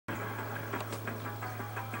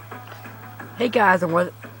Hey guys, and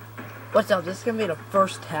what's up? This is gonna be the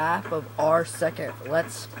first half of our second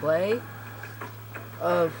Let's Play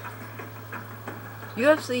of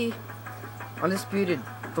UFC Undisputed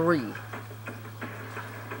 3.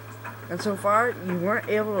 And so far, you weren't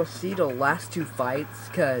able to see the last two fights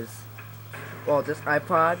because, well, this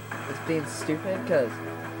iPod is being stupid because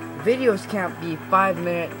videos can't be 5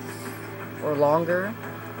 minutes or longer.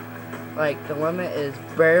 Like, the limit is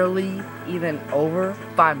barely even over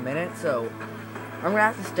 5 minutes, so I'm gonna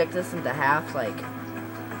have to stick this into halves. Like,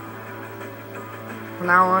 from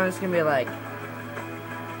now on, it's gonna be like,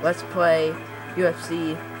 let's play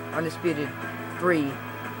UFC Undisputed 3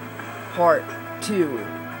 Part 2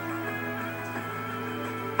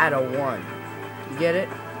 out of 1. You get it?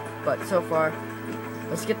 But so far,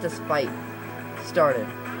 let's get this fight started.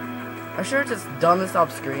 I should have just done this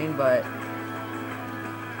off screen, but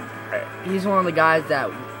he's one of the guys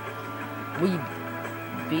that we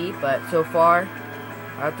beat, but so far,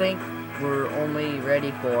 I think we're only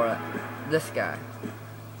ready for this guy.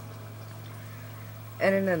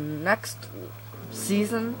 And in the next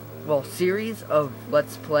season, well, series of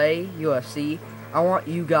Let's Play UFC, I want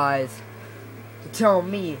you guys to tell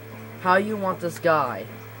me how you want this guy,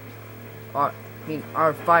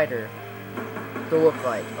 our fighter, to look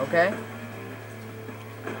like, okay?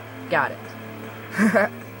 Got it.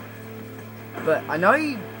 But I know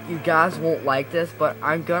you guys won't like this, but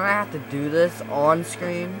I'm gonna have to do this on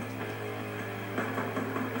screen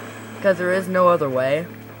because there is no other way.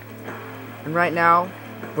 And right now,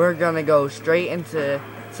 we're gonna go straight into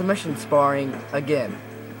submission sparring again.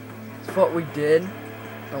 It's what we did in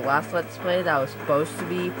the last Let's Play that was supposed to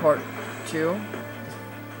be part 2.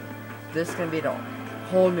 This is gonna be the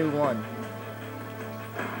whole new one.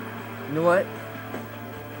 You know what?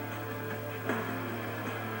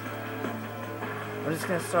 I'm just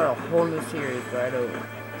gonna start a whole new series right over.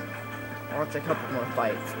 I want a couple more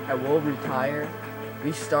fights. I will retire,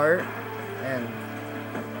 restart, and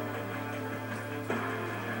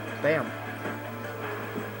bam.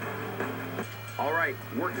 Alright,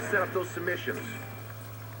 work to set up those submissions.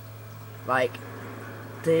 Like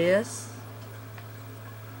this.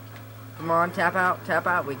 Come on, tap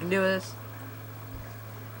out, we can do this.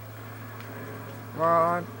 Come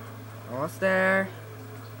on. Almost there.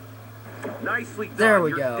 Nicely done. There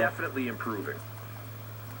we You're go. Definitely improving.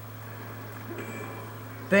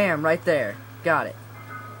 Bam, right there. Got it.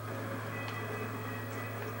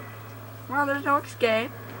 Well, there's no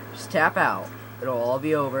escape. Just tap out. It'll all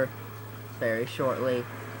be over very shortly.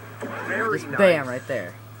 Very Just nice. bam, right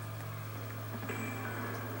there.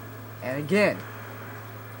 And again.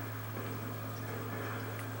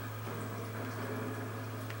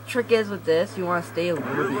 Trick is with this, you want to stay a You're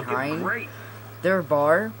little looking behind great. their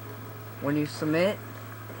bar. When you submit,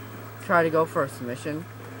 try to go for a submission.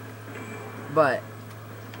 But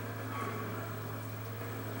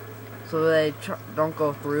so they don't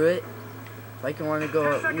go through it. Like, you want to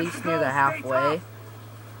go at least near the halfway.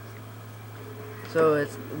 So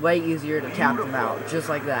it's way easier to tap them out, just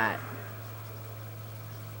like that.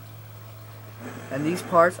 And these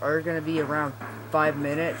parts are going to be around 5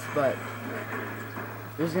 minutes, but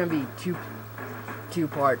there's going to be two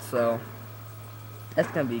parts, so that's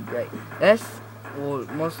going to be great. This will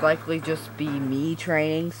most likely just be me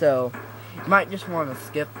training, so you might just want to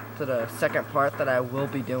skip to the second part that I will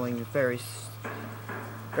be doing very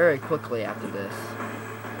quickly after this.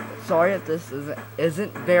 Sorry if this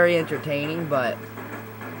isn't very entertaining, but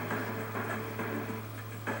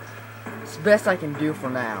it's the best I can do for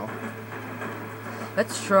now.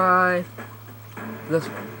 Let's try this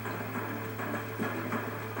one.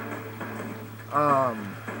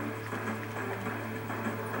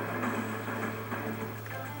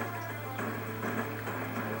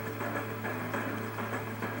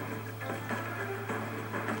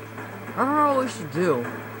 I don't know what we should do.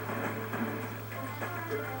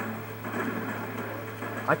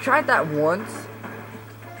 I tried that once,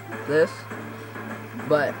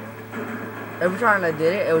 but every time I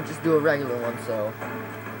did it, it would just do a regular one, so.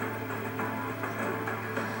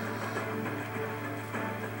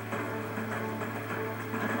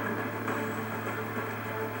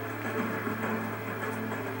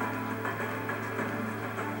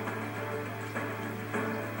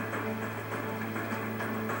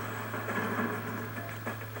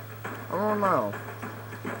 I don't know.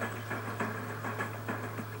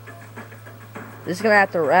 This is gonna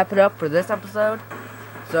have to wrap it up for this episode.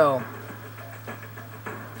 So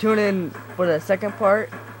tune in for the second part,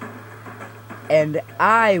 and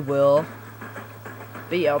I will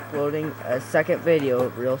be uploading a second video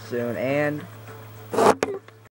real soon. And